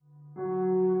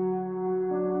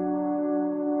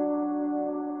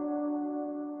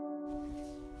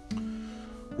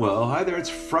Well, hi there. It's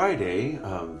Friday,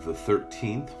 the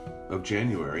 13th of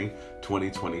January,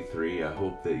 2023. I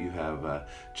hope that you have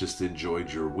just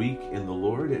enjoyed your week in the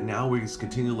Lord. And now we just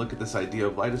continue to look at this idea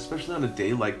of light, especially on a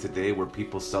day like today where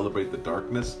people celebrate the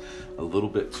darkness a little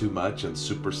bit too much and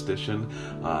superstition,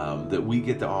 that we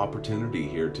get the opportunity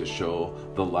here to show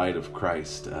the light of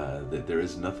Christ, that there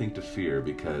is nothing to fear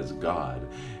because God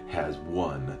has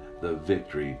won the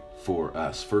victory for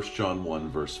us. 1 John 1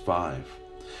 verse 5.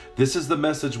 This is the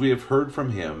message we have heard from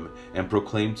him and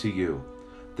proclaim to you,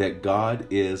 that God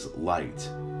is light,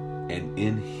 and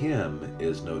in him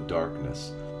is no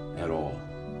darkness at all.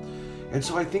 And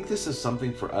so I think this is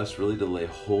something for us really to lay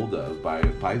hold of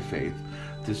by faith,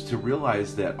 just to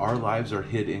realize that our lives are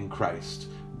hid in Christ.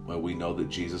 Well, we know that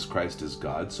Jesus Christ is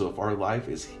God, so if our life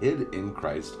is hid in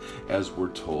Christ, as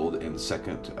we're told in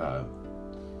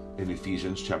in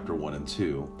Ephesians chapter 1 and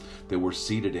 2, that we're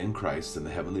seated in Christ in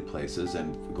the heavenly places,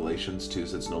 and Galatians 2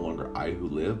 says, no longer I who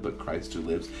live, but Christ who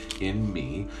lives in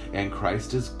me, and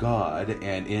Christ is God,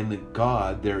 and in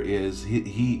God there is,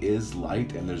 he is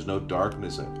light, and there's no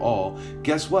darkness at all.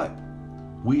 Guess what?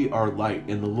 We are light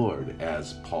in the Lord,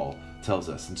 as Paul tells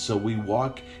us. And so we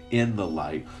walk in the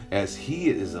light as he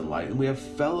is in light, and we have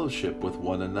fellowship with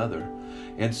one another.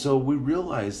 And so we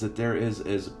realize that there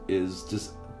is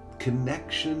just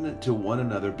connection to one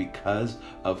another because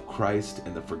of Christ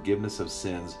and the forgiveness of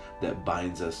sins that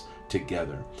binds us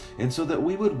together. And so that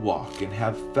we would walk and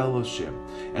have fellowship,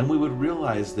 and we would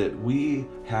realize that we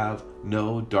have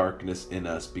no darkness in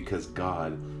us because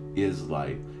God is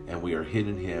light, and we are hid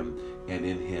in him, and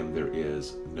in him there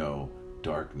is no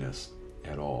darkness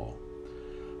at all.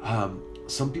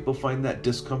 Some people find that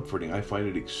discomforting. I find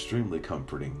it extremely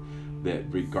comforting that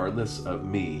regardless of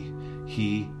me,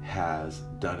 he has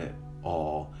done it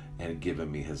all and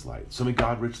given me his light. So may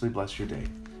God richly bless your day.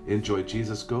 Enjoy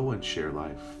Jesus. Go and share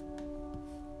life.